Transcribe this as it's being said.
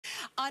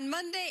On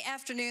Monday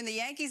afternoon, the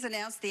Yankees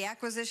announced the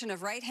acquisition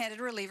of right-handed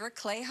reliever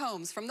Clay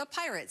Holmes from the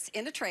Pirates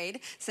in a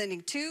trade,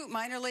 sending two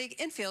minor league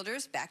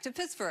infielders back to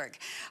Pittsburgh.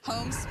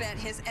 Holmes spent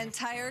his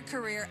entire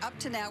career up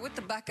to now with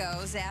the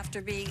Buccos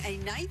after being a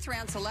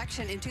 9th-round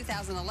selection in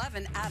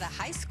 2011 out of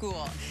high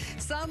school.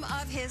 Some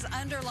of his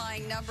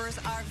underlying numbers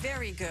are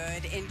very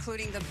good,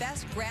 including the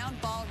best ground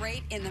ball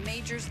rate in the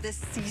majors this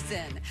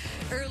season.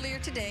 Earlier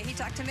today, he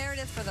talked to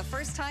Meredith for the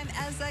first time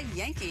as a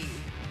Yankee.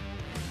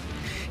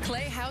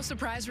 Clay, how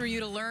surprised were you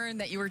to learn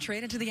that you were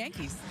traded to the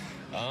Yankees?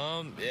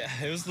 Yeah,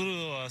 it was a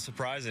little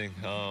surprising.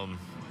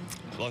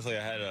 Luckily,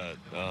 I had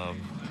a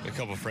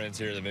couple friends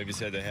here that maybe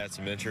said they had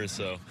some interest,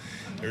 so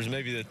there's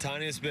maybe the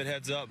tiniest bit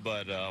heads up.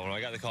 But when I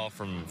got the call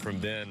from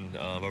Ben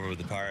over with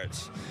the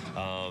Pirates, it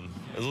was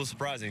a little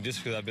surprising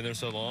just because I've been there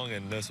so long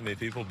and know so many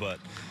people. But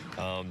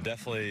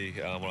definitely,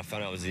 when I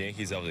found out it was the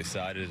Yankees, I was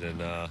excited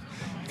and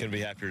couldn't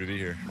be happier to be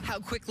here. How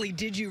quickly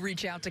did you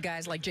reach out to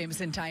guys like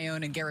Jameson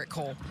Taillon and Garrett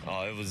Cole?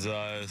 Oh,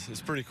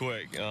 it's pretty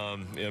quick.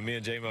 Me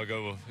and J-Mo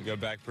go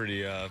back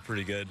pretty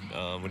good.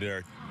 We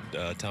did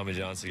our Tommy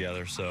Johns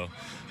together, so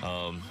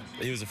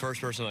he was the first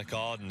person I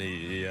called, and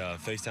he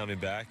FaceTimed me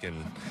back,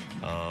 and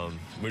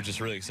we're just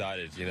really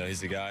excited.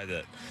 He's the guy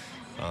that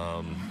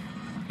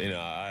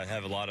I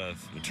have a lot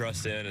of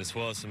trust in, as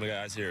well as some of the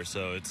guys here.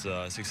 So it's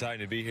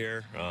exciting to be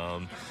here,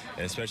 and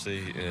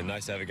especially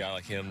nice to have a guy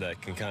like him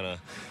that can kind of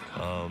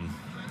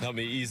help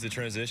me ease the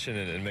transition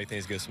and make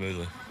things go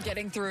smoothly.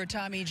 Getting through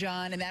Tommy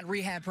John and that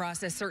rehab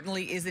process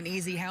certainly isn't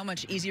easy. How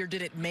much easier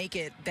did it make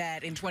it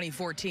that in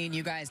 2014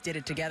 you guys did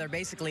it together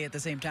basically at the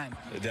same time?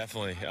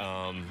 Definitely.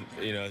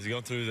 As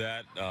going through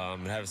that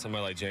and having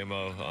somebody like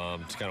J-Mo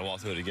to kind of walk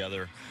through it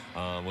together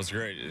was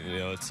great.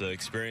 It's an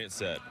experience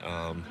that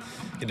can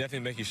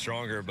definitely make you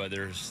stronger, but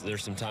there's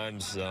some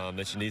times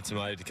that you need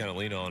somebody to kind of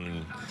lean on,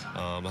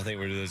 and I think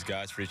we're those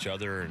guys for each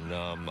other, and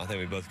I think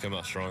we both come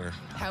out stronger.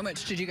 How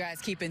much did you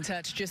guys keep in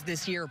touch just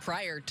this year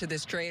prior to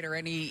this trade, or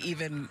any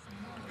even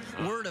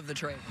word of the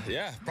trade?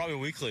 Yeah, probably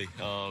weekly.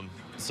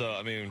 So,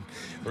 I mean,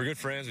 we're good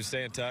friends. We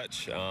stay in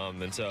touch.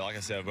 And so, like I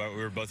said, we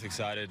were both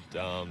excited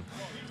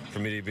for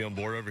me to be on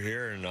board over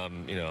here. And,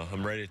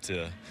 I'm ready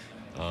to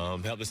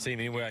help this team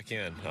any way I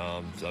can.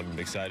 So I'm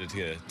excited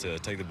to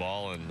take the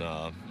ball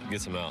and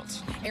get some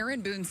outs.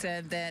 Aaron Boone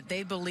said that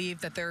they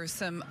believe that there's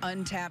some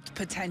untapped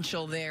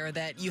potential there,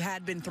 that you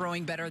had been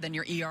throwing better than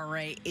your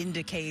ERA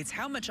indicates.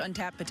 How much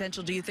untapped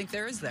potential do you think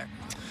there is there?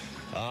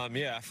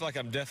 Yeah, I feel like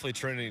I'm definitely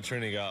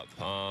trending up.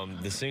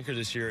 The sinker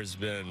this year has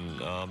been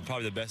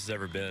probably the best it's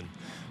ever been.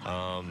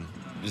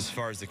 As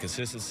far as the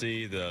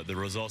consistency, the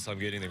results I'm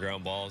getting, the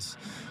ground balls.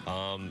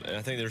 And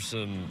I think there's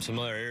some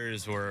other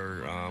areas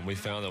where we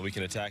found that we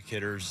can attack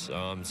hitters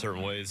in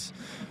certain ways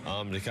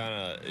to kind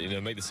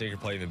of make the sinker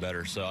play even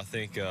better. So I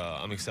think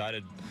I'm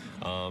excited.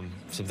 Some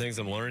things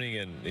I'm learning,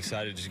 and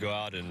excited to just go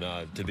out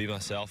and to be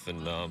myself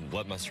and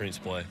let my strengths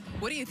play.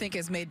 What do you think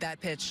has made that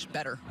pitch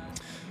better?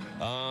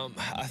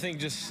 I think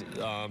just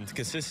the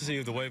consistency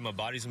of the way my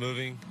body's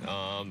moving,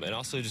 and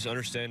also just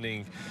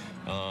understanding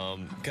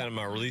kind of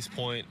my release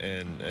point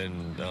and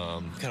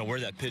kind of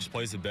where that pitch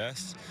plays the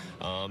best.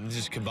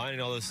 Just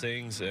combining all those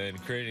things and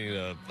creating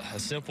a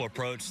simple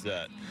approach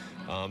that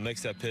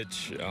makes that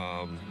pitch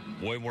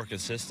way more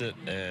consistent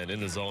and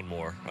in the zone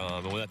more.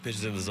 And when that pitch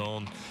is in the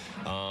zone,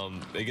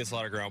 it gets a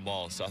lot of ground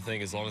balls. So I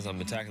think as long as I'm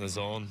attacking the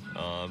zone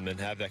and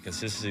have that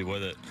consistency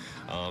with it,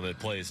 it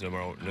plays no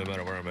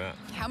matter where I'm at.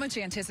 How much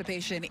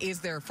anticipation is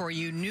there for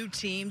you? New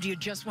team, do you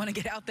just want to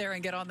get out there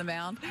and get on the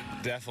mound?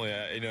 Definitely.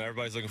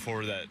 Everybody's looking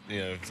forward to that,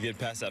 to get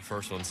past that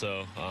first one.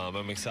 So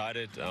I'm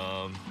excited.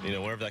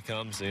 Whenever that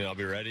comes, I'll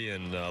be ready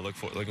and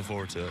looking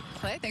forward to it.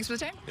 Clay, thanks for the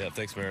time. Yeah,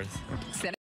 thanks, Meredith.